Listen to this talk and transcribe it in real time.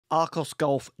Arccos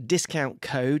Golf discount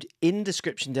code in the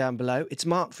description down below. It's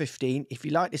Mark 15. If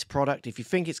you like this product, if you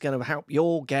think it's going to help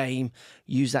your game,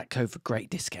 use that code for great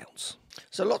discounts.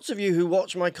 So lots of you who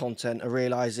watch my content are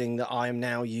realizing that I am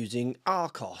now using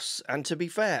Arccos, and to be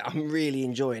fair, I'm really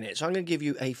enjoying it. So I'm going to give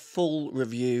you a full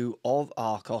review of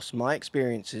Arccos, my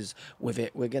experiences with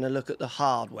it. We're going to look at the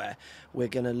hardware. We're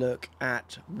going to look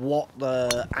at what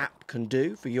the app can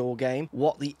do for your game,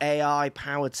 what the AI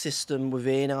powered system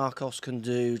within Arccos can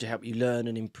do to help you learn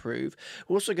and improve.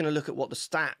 We're also going to look at what the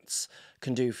stats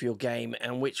can do for your game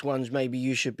and which ones maybe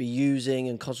you should be using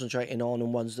and concentrating on,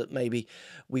 and ones that maybe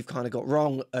we've kind of got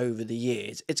wrong over the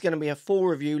years. It's going to be a full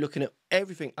review looking at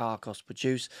everything Arccos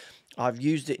produce. I've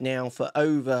used it now for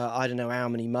over, I don't know how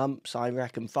many months, I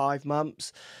reckon 5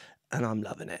 months, and I'm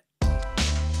loving it.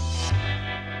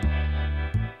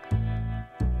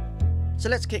 So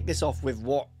let's kick this off with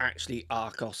what actually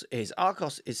Arccos is.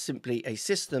 Arccos is simply a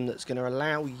system that's going to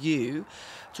allow you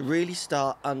to really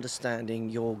start understanding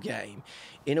your game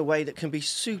in a way that can be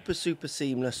super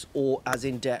seamless or as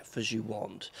in-depth as you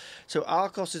want. So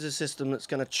Arccos is a system that's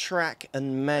going to track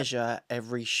and measure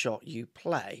every shot you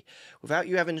play without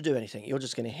you having to do anything. You're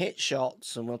just going to hit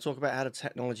shots, and we'll talk about how the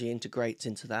technology integrates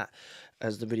into that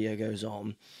as the video goes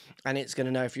on. And it's going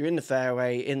to know if you're in the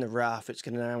fairway, in the rough. It's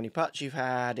going to know how many putts you've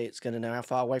had. It's going to know how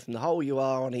far away from the hole you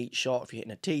are on each shot, if you're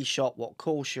hitting a tee shot, what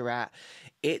course you're at.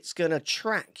 It's going to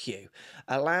track you,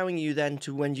 allowing you then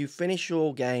to, when you finish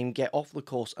your game, get off the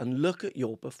course and look at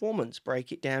your performance,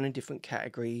 break it down in different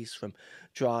categories, from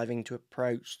driving to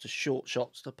approach to short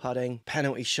shots to putting,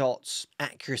 penalty shots,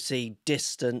 accuracy,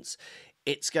 distance.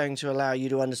 It's going to allow you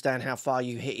to understand how far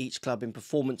you hit each club in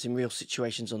performance in real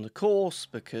situations on the course,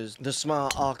 because the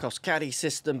smart Arccos Caddie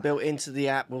system built into the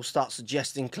app will start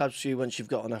suggesting clubs for you once you've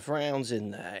got enough rounds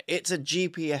in there. It's a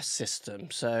GPS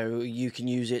system, so you can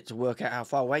use it to work out how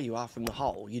far away you are from the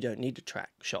hole. You don't need to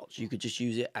track shots. You could just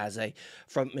use it as a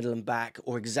front, middle and back,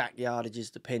 or exact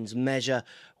yardages, the pins, measure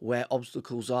where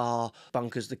obstacles are,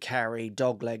 bunkers to carry,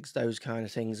 dog legs, those kind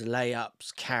of things,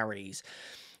 layups, carries.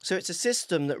 So it's a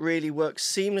system that really works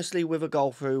seamlessly with a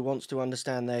golfer who wants to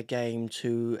understand their game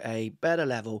to a better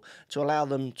level, to allow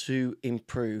them to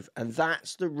improve. And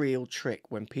that's the real trick.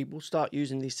 When people start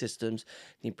using these systems,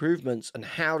 the improvements and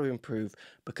how to improve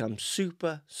become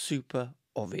super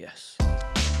obvious.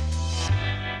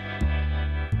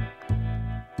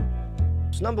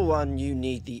 So number one, you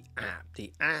need the app.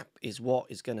 The app is what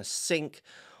is going to sync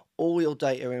all your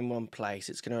data in one place.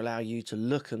 It's going to allow you to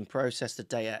look and process the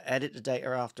data, edit the data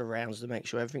after rounds to make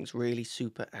sure everything's really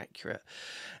super accurate.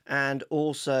 And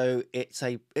also it's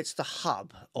the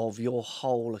hub of your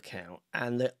whole account.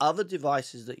 And the other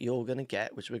devices that you're going to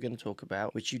get, which we're going to talk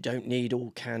about, which you don't need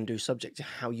or can do subject to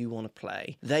how you want to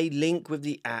play, they link with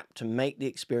the app to make the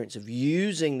experience of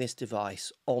using this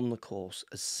device on the course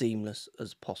as seamless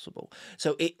as possible.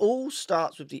 So it all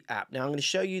starts with the app. Now I'm going to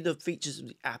show you the features of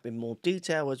the app in more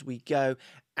detail as we go,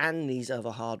 and these other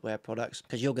hardware products,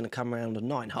 because you're going to come around on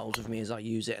 9 holes with me as I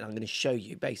use it, and I'm going to show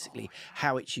you basically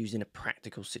how it's used in a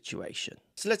practical situation.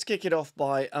 So let's kick it off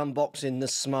by unboxing the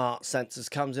Smart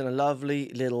sensors. Comes in a lovely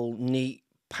little neat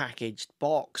packaged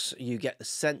box. You get the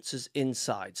sensors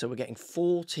inside, so we're getting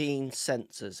 14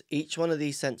 sensors. Each one of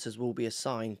these sensors will be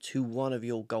assigned to one of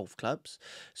your golf clubs,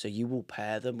 so you will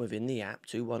pair them within the app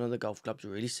to one of the golf clubs. A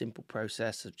really simple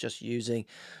process of just using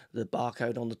the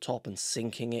barcode on the top and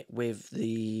syncing it with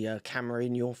the camera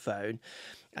in your phone,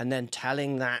 and then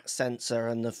telling that sensor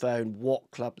and the phone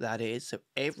what club that is. So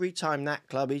every time that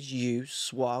club is used,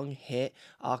 swung, hit,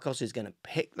 Arccos is going to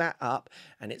pick that up,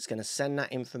 and it's going to send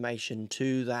that information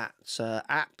to that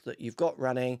app that you've got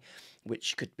running,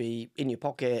 which could be in your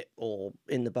pocket or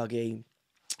in the buggy.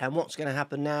 And what's going to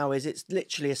happen now is it's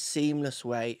literally a seamless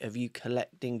way of you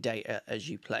collecting data as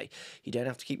you play. You don't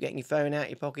have to keep getting your phone out of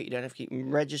your pocket. You don't have to keep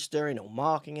registering or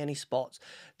marking any spots.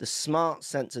 The Smart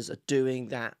sensors are doing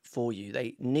that for you.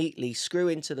 They neatly screw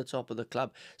into the top of the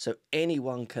club so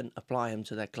anyone can apply them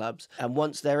to their clubs. And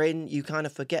once they're in, you kind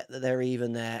of forget that they're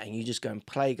even there, and you just go and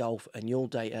play golf, and your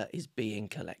data is being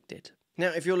collected. Now,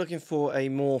 if you're looking for a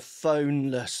more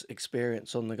phoneless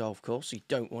experience on the golf course, you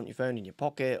don't want your phone in your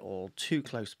pocket or too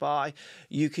close by,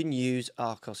 you can use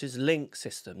Arccos' Link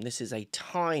system. This is a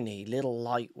tiny little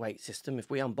lightweight system. If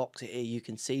we unbox it here, you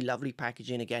can see lovely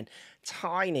packaging again,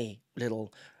 tiny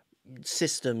little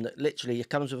system that literally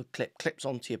comes with a clip, clips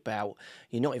onto your belt.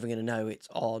 You're not even going to know it's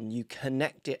on. You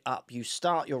connect it up. You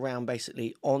start your round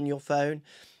basically on your phone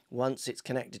Once it's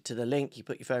connected to the link, you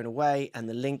put your phone away and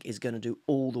the link is going to do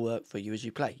all the work for you as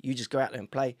you play. You just go out there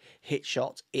and play, hit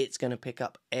shots. It's going to pick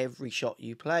up every shot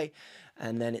you play,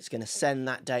 and then it's going to send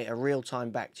that data real time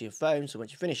back to your phone. So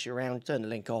once you finish your round, turn the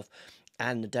link off,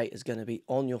 and the data is going to be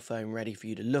on your phone ready for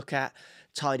you to look at,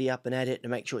 tidy up and edit to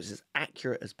make sure it's as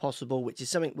accurate as possible, which is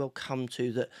something we'll come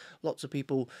to that lots of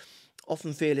people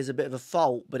often feel is a bit of a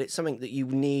fault, but it's something that you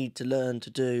need to learn to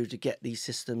do to get these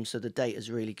systems so the data is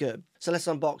really good. So let's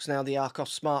unbox now the Arccos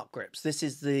Smart Grips. This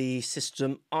is the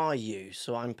system I use.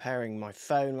 So I'm pairing my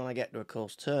phone when I get to a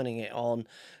course, turning it on,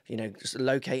 you know, just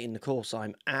locating the course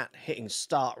I'm at, hitting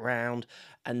start round,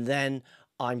 and then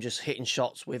I'm just hitting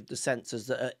shots with the sensors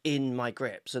that are in my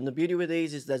grips. And the beauty with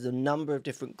these is there's a number of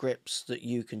different grips that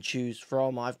you can choose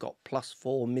from. I've got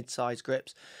 +4 mid-size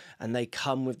grips, and they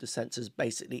come with the sensors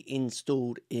basically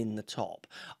installed in the top.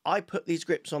 I put these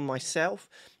grips on myself.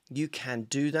 You can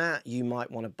do that. You might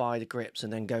want to buy the grips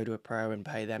and then go to a pro and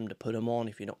pay them to put them on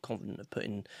if you're not confident of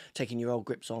taking your old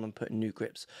grips on and putting new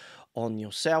grips on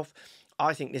yourself.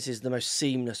 I think this is the most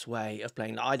seamless way of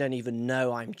playing. I don't even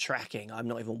know I'm tracking. I'm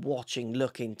not even watching,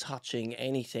 looking, touching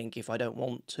anything if I don't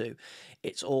want to.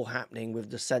 It's all happening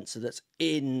with the sensor that's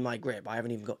in my grip. I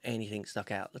haven't even got anything stuck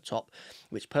out the top,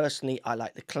 which personally I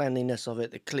like the cleanliness of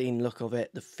it, the clean look of it,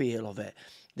 the feel of it.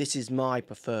 This is my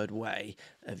preferred way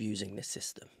of using this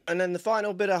system. And then the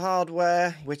final bit of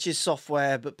hardware, which is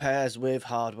software but pairs with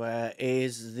hardware,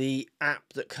 is the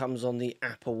app that comes on the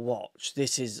Apple Watch.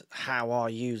 This is how I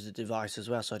use the device as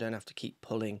well, so I don't have to keep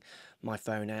pulling my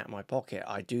phone out of my pocket.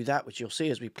 I do that, which you'll see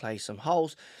as we play some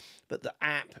holes. But the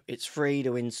app, it's free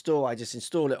to install. I just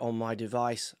install it on my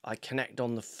device. I connect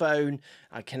on the phone.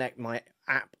 I connect my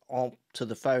app onto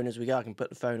the phone as we go. I can put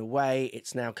the phone away.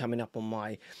 It's now coming up on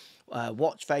my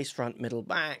watch face, front, middle,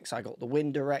 back. So I got the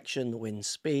wind direction, the wind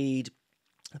speed,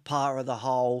 the power of the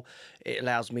hole. It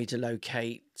allows me to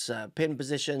locate pin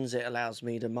positions. It allows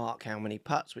me to mark how many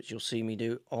putts, which you'll see me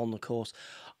do on the course.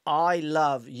 I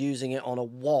love using it on a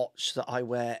watch that I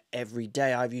wear every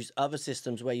day. I've used other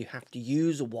systems where you have to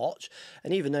use a watch,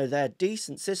 and even though they're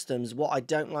decent systems, what I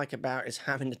don't like about is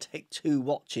having to take 2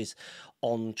 watches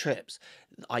on trips.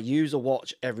 I use a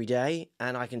watch every day,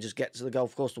 and I can just get to the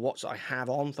golf course. The watch that I have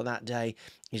on for that day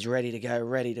is ready to go,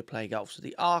 ready to play golf. So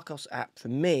the Arccos app for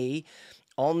me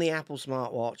on the Apple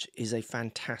smartwatch is a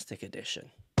fantastic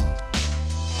addition.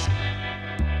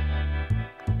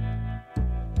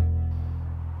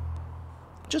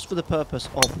 Just for the purpose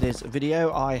of this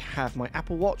video, I have my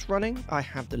Apple Watch running, I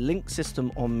have the Link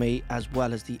system on me, as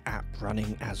well as the app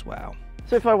running as well.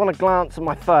 So if I want to glance at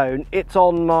my phone, it's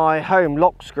on my home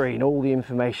lock screen. All the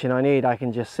information I need, I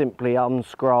can just simply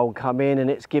unscroll, come in, and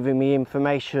it's giving me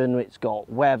information. It's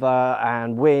got weather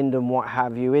and wind and what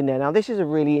have you in there. Now this is a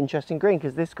really interesting green,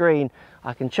 because this green,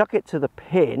 I can chuck it to the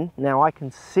pin. Now I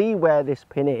can see where this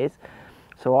pin is.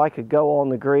 So I could go on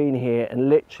the green here and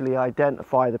literally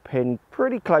identify the pin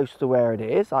pretty close to where it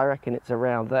is. I reckon it's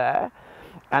around there.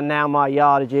 And now my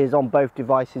yardages on both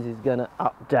devices is going to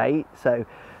update. So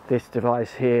this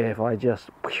device here, if I just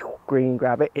green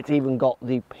grab it, it's even got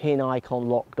the pin icon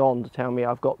locked on to tell me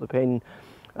I've got the pin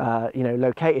you know,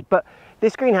 located. But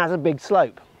this green has a big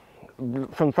slope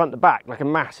from front to back, like a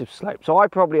massive slope. So I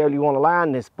probably only want to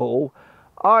land this ball,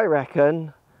 I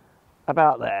reckon,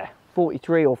 about there.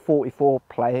 43 or 44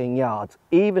 playing yards,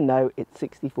 even though it's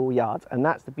 64 yards. And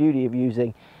that's the beauty of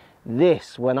using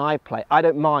this when I play. I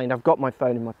don't mind, I've got my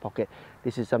phone in my pocket.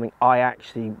 This is something I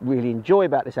actually really enjoy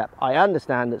about this app. I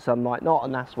understand that some might not,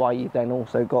 and that's why you've then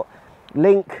also got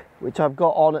Link, which I've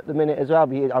got on at the minute as well.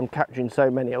 I'm capturing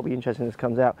so many, it'll be interesting when this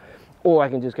comes out. Or I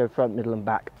can just go front, middle and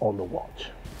back on the watch.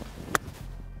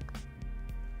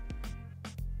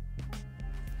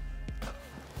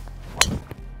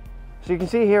 So you can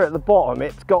see here at the bottom,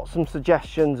 it's got some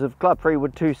suggestions of Club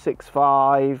Freewood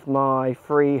 265, my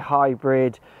free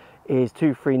hybrid is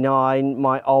 239,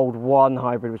 my old 1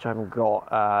 hybrid, which I haven't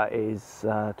got, is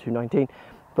 219,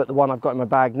 but the one I've got in my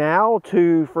bag now,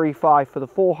 235 for the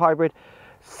 4 hybrid,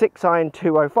 6 iron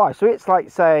 205. So it's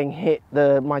like saying hit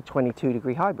my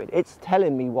 22-degree hybrid. It's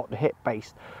telling me what to hit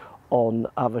based on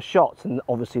other shots, and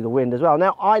obviously the wind as well.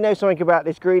 Now I know something about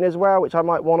this green as well, which I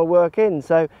might want to work in.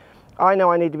 So I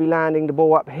know I need to be landing the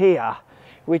ball up here,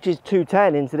 which is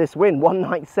 210 into this wind,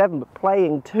 197, but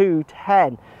playing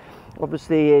 210.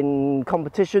 Obviously in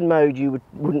competition mode you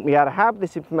wouldn't be able to have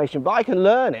this information, but I can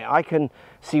learn it. I can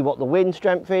see what the wind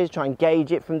strength is, try and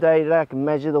gauge it from day to day. I can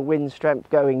measure the wind strength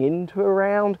going into a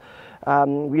round.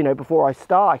 You know, before I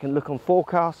start, I can look on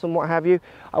forecasts and what have you.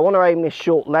 I want to aim this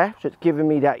short left, so it's giving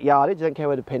me that yardage. I don't care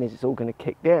where the pin is, it's all going to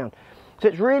kick down. So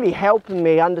it's really helping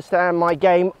me understand my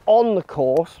game on the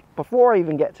course before I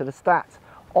even get to the stats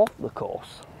off the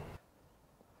course.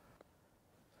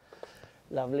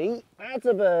 Lovely, that's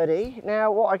a birdie.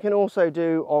 Now what I can also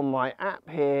do on my app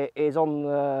here is on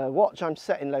the watch I'm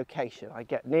setting location. I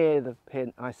get near the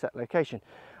pin, I set location.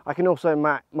 I can also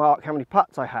mark how many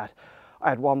putts I had. I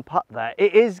had 1 putt there.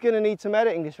 It is going to need some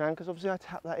editing this round because obviously I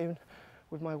tapped that in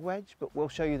with my wedge, but we'll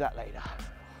show you that later.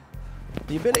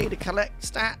 The ability to collect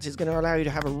stats is going to allow you to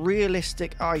have a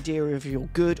realistic idea if you're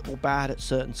good or bad at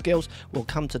certain skills. We'll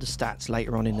come to the stats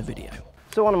later on in the video.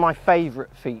 So one of my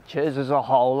favourite features is a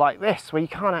hole like this, where you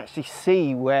can't actually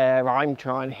see where I'm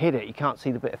trying to hit it. You can't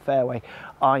see the bit of fairway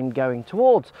I'm going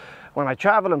towards. When I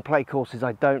travel and play courses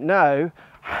I don't know,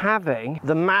 having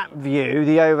the map view,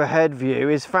 the overhead view,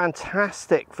 is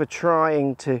fantastic for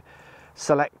trying to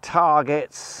select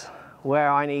targets, where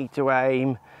I need to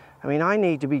aim. I mean, I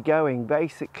need to be going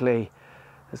basically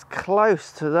as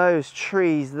close to those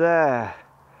trees there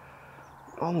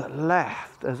on the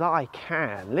left as I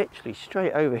can, literally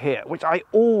straight over here, which I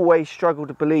always struggle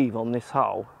to believe on this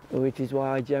hole, which is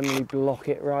why I generally block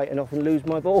it right and often lose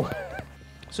my ball.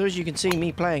 So as you can see,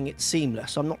 me playing it's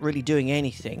seamless. I'm not really doing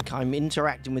anything. I'm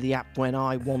interacting with the app when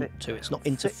I want to. It's not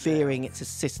interfering, it's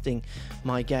assisting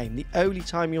my game. The only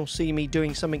time you'll see me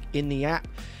doing something in the app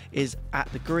is at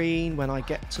the green. When I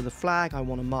get to the flag, I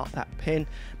want to mark that pin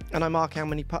and I mark how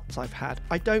many putts I've had.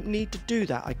 I don't need to do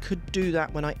that. I could do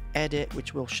that when I edit,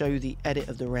 which will show the edit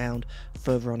of the round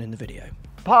further on in the video.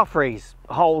 Par threes,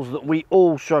 holes that we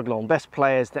all struggle on, best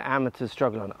players to amateurs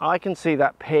struggle on. I can see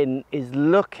that pin is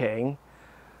looking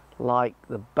like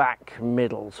the back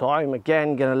middle. So I'm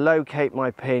again going to locate my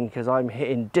pin because I'm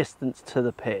hitting distance to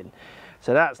the pin.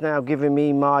 So that's now giving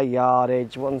me my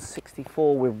yardage,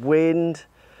 164 with wind.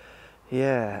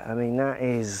 Yeah, I mean, that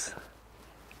is,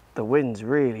 the wind's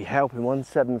really helping,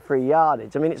 173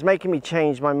 yardage. I mean, it's making me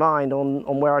change my mind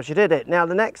on where I should hit it. Now,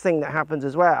 the next thing that happens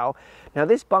as well, now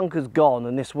this bunker's gone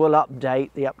and this will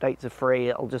update. The updates are free,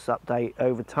 it'll just update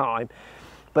over time.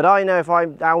 But I know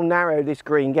how narrow this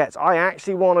green gets. I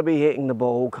actually want to be hitting the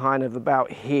ball kind of about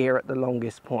here at the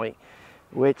longest point,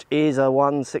 which is a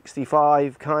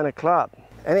 165 kind of club.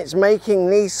 And it's making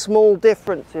these small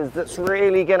differences that's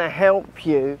really going to help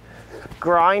you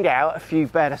grind out a few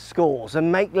better scores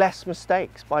and make less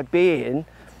mistakes by being,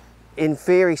 in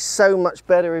theory, so much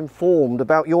better informed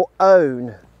about your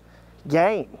own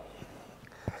game.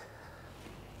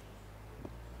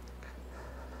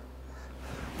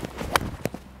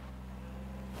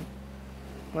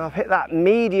 Well, I've hit that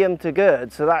medium to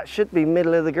good, so that should be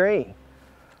middle of the green.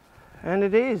 And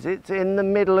it is, it's in the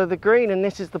middle of the green, and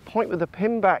this is the point with the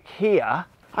pin back here.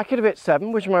 I could have hit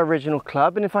 7, which is my original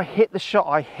club, and if I hit the shot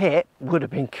I hit, would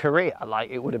have been career. Like,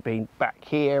 it would have been back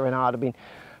here and I'd have been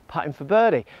putting for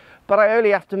birdie. But I only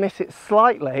have to miss it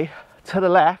slightly to the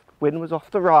left, wind was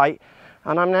off the right,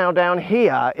 and I'm now down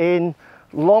here in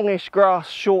longish grass,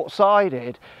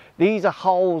 short-sided. These are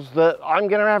holes that I'm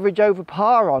going to average over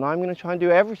par on. I'm going to try and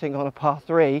do everything on a par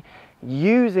 3,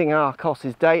 using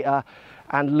Arccos' data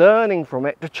and learning from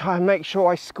it to try and make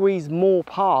sure I squeeze more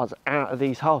pars out of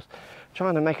these holes.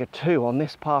 Trying to make a 2 on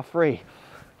this par 3,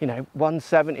 you know,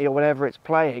 170 or whatever it's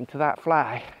playing to that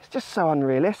flag. It's just so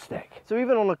unrealistic. So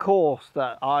even on a course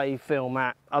that I film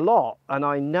at a lot, and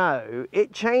I know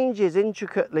it changes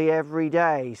intricately every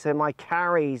day. So my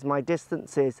carries, my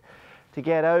distances to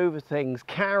get over things,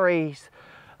 carries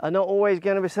are not always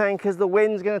going to be the same because the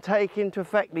wind's going to take into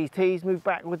effect. These tees move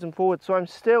backwards and forwards. So I'm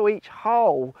still, each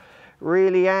hole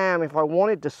really am, if I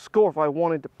wanted to score, if I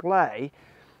wanted to play,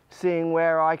 seeing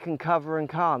where I can cover and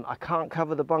can't. I can't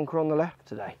cover the bunker on the left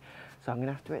today, so I'm going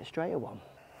to have to hit a straighter one.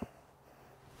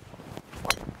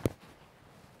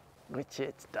 Which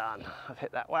it's done. I've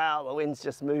hit that. Wow, the wind's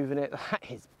just moving it. That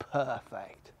is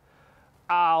perfect.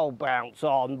 Oh, bounce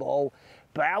on, ball.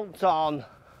 Bounce on.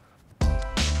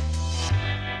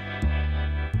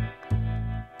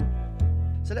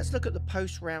 So let's look at the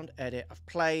post-round edit. I've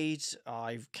played,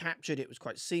 I've captured, it was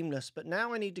quite seamless, but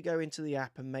now I need to go into the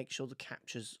app and make sure the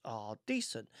captures are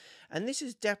decent. And this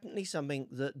is definitely something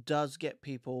that does get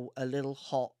people a little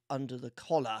hot under the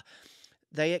collar.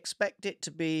 They expect it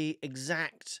to be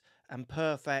exact and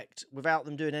perfect without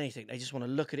them doing anything. They just want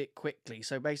to look at it quickly.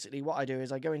 So basically what I do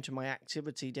is I go into my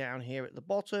activity down here at the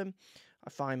bottom, I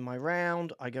find my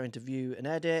round, I go into view and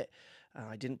edit.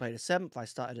 I didn't play the 7th, I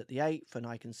started at the 8th, and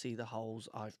I can see the holes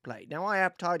I've played. Now, I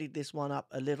have tidied this one up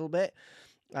a little bit,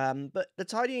 but the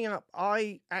tidying up,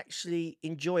 I actually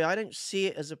enjoy. I don't see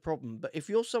it as a problem, but if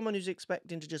you're someone who's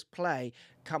expecting to just play,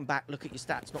 come back, look at your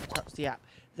stats, not touch the app,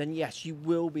 then yes, you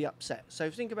will be upset.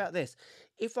 So think about this.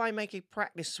 if I make a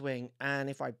practice swing and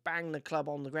if I bang the club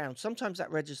on the ground, sometimes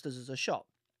that registers as a shot.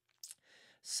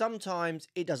 Sometimes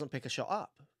it doesn't pick a shot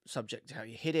up, subject to how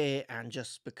you hit it, and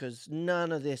just because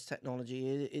none of this technology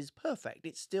is perfect,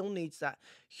 it still needs that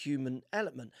human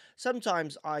element.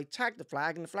 Sometimes I tag the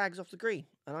flag and the flag's off the green,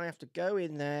 and I have to go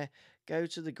in there, go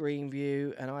to the green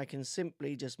view, and I can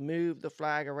simply just move the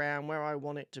flag around where I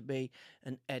want it to be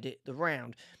and edit the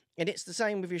round. And it's the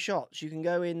same with your shots. You can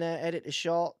go in there, edit the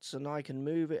shots, and I can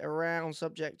move it around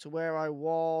subject to where I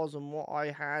was and what I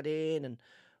had in, and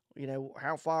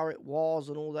how far it was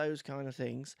and all those kind of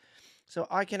things. So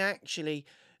I can actually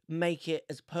make it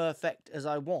as perfect as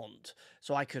I want.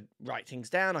 So I could write things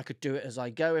down. I could do it as I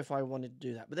go if I wanted to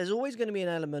do that. But there's always going to be an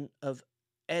element of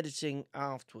editing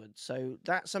afterwards. So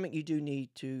that's something you do need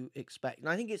to expect. And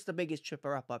I think it's the biggest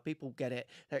tripper upper. People get it.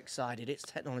 They're excited. It's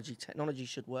technology. Technology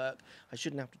should work. I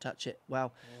shouldn't have to touch it.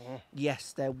 Well,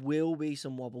 yes, there will be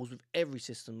some wobbles with every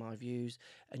system I've used,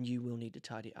 and you will need to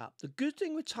tidy it up. The good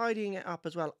thing with tidying it up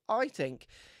as well, I think,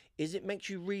 is it makes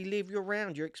you relive your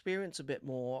round, your experience a bit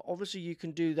more. Obviously, you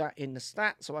can do that in the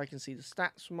stats, so I can see the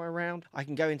stats from my round. I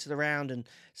can go into the round and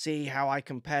see how I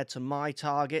compared to my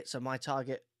target. So my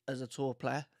target as a tour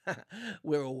player,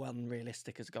 we're all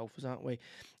unrealistic as golfers, aren't we?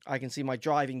 I can see my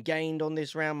driving gained on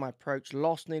this round, my approach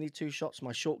lost nearly 2 shots,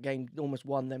 my short game almost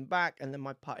won them back, and then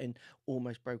my putting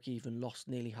almost broke even, lost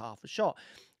nearly half a shot.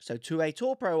 So to a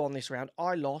tour pro on this round,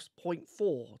 I lost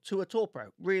 0.4 to a tour pro.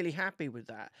 Really happy with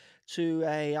that.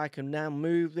 I can now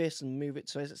move this and move it,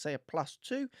 so let's say a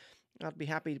 +2. I'd be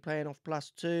happy playing off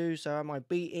 +2. So am I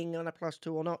beating on a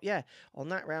 +2 or not? Yeah, on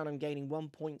that round I'm gaining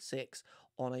 1.6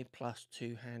 on a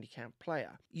 +2 handicap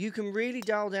player. You can really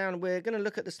dial down. We're going to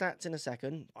look at the stats in a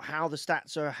second, how the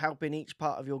stats are helping each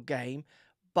part of your game.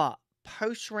 But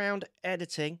post-round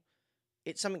editing,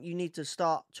 it's something you need to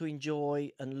start to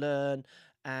enjoy and learn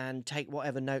and take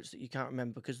whatever notes that you can't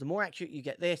remember, because the more accurate you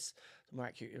get this, the more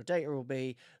accurate your data will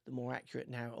be, the more accurate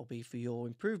now it'll be for your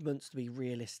improvements to be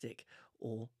realistic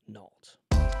or not.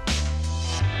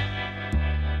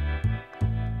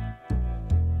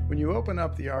 When you open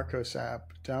up the Arccos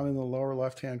app, down in the lower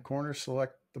left-hand corner,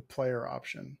 select the player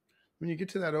option. When you get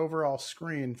to that overall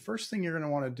screen, first thing you're going to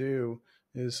want to do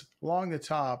is along the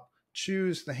top,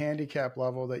 choose the handicap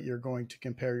level that you're going to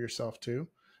compare yourself to,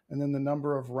 and then the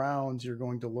number of rounds you're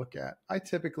going to look at. I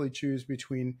typically choose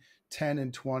between 10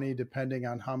 and 20, depending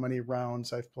on how many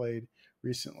rounds I've played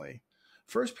recently.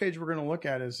 First page we're going to look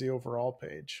at is the overall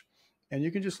page. And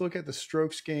you can just look at the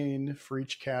strokes gained for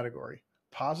each category.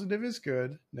 Positive is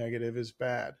good, negative is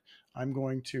bad. I'm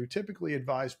going to typically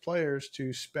advise players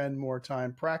to spend more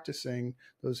time practicing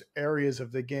those areas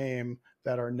of the game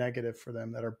that are negative for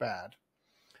them, that are bad.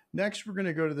 Next, we're going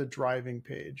to go to the driving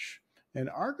page. And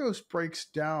Arccos breaks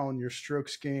down your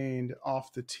strokes gained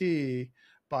off the tee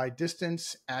by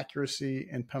distance, accuracy,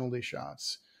 and penalty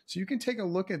shots. So you can take a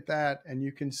look at that and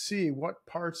you can see what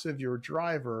parts of your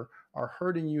driver are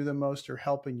hurting you the most or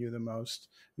helping you the most.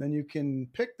 And then you can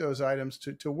pick those items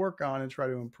to work on and try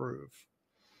to improve.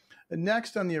 And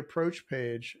next, on the approach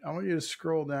page, I want you to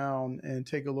scroll down and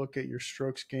take a look at your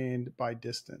strokes gained by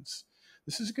distance.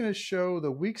 This is going to show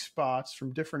the weak spots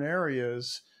from different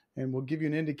areas and will give you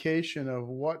an indication of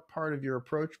what part of your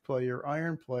approach play, your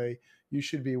iron play, you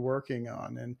should be working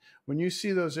on. And when you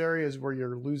see those areas where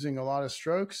you're losing a lot of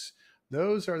strokes,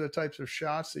 those are the types of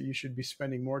shots that you should be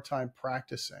spending more time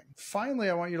practicing. Finally,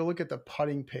 I want you to look at the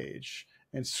putting page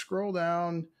and scroll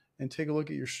down and take a look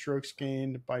at your strokes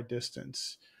gained by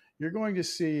distance. You're going to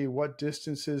see what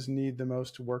distances need the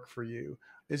most work for you.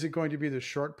 Is it going to be the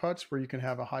short putts where you can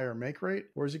have a higher make rate?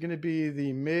 Or is it going to be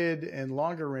the mid and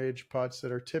longer range putts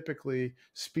that are typically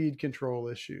speed control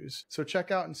issues? So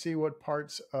check out and see what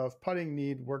parts of putting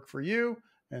need work for you,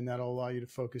 and that'll allow you to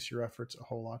focus your efforts a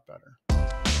whole lot better.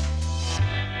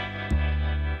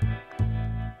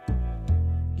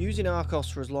 Using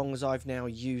Arccos for as long as I've now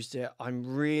used it, I'm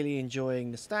really enjoying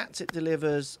the stats it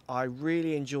delivers. I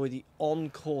really enjoy the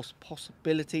on-course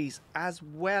possibilities as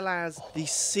well as the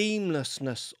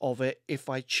seamlessness of it if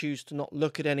I choose to not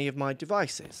look at any of my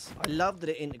devices. I love that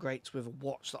it integrates with a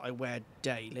watch that I wear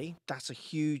daily. That's a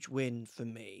huge win for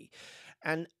me.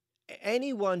 And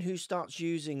anyone who starts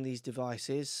using these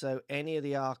devices, so any of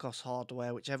the Arccos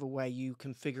hardware, whichever way you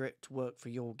configure it to work for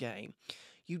your game,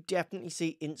 you definitely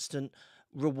see instant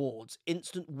rewards,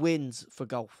 instant wins for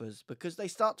golfers, because they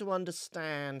start to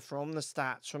understand from the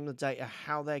stats, from the data,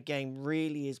 how their game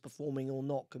really is performing or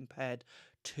not compared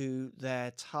to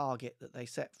their target that they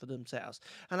set for themselves.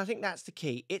 And I think that's the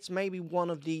key. It's maybe one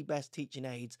of the best teaching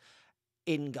aids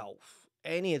in golf.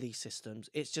 any of these systems.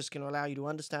 It's just going to allow you to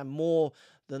understand more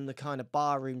than the kind of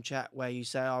barroom chat where you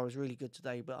say, oh, I was really good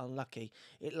today, but unlucky.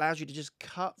 It allows you to just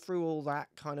cut through all that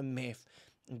kind of myth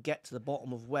and get to the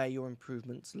bottom of where your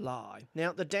improvements lie.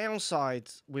 Now, the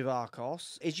downsides with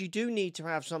Arccos is you do need to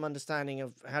have some understanding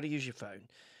of how to use your phone.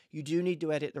 You do need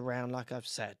to edit the round, like I've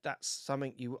said. That's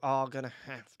something you are going to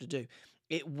have to do.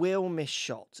 It will miss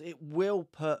shots. It will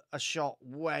put a shot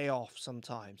way off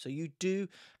sometimes. So you do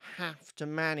have to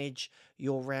manage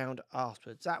your round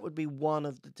afterwards. That would be one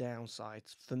of the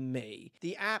downsides for me.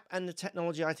 The app and the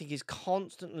technology, I think, is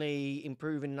constantly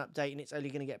improving and updating. It's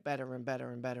only going to get better and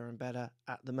better and better and better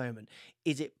at the moment.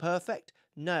 Is it perfect?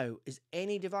 No. Is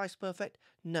any device perfect?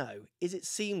 No. Is it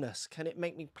seamless? Can it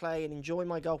make me play and enjoy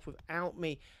my golf without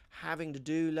me having to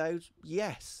do loads?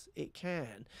 Yes, it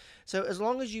can. So as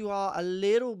long as you are a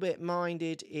little bit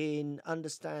minded in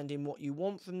understanding what you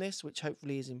want from this, which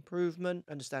hopefully is improvement,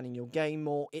 understanding your game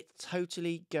more, it's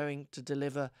totally going to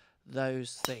deliver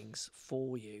those things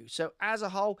for you. So as a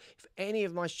whole, if any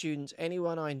of my students,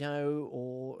 anyone I know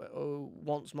or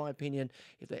wants my opinion,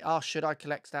 if they ask should I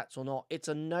collect stats or not, it's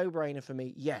a no-brainer for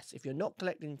me. Yes, if you're not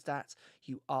collecting stats,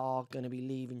 you are going to be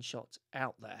leaving shots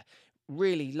out there.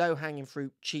 Really low-hanging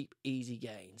fruit, cheap, easy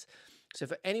gains. So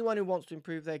for anyone who wants to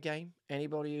improve their game,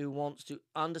 anybody who wants to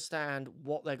understand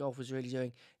what their golf is really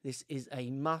doing, this is a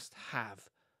must-have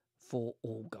for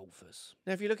all golfers.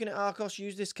 Now, if you're looking at Arccos,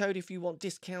 use this code if you want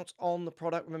discounts on the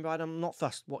product. Remember, I'm not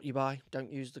fussed what you buy.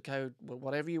 Don't use the code. Well,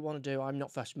 whatever you want to do, I'm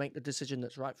not fussed. Make the decision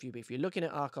that's right for you. But if you're looking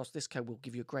at Arccos, this code will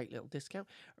give you a great little discount.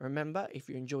 Remember, if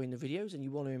you're enjoying the videos and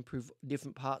you want to improve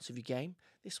different parts of your game,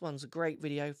 this one's a great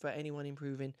video for anyone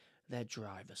improving their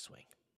driver swing.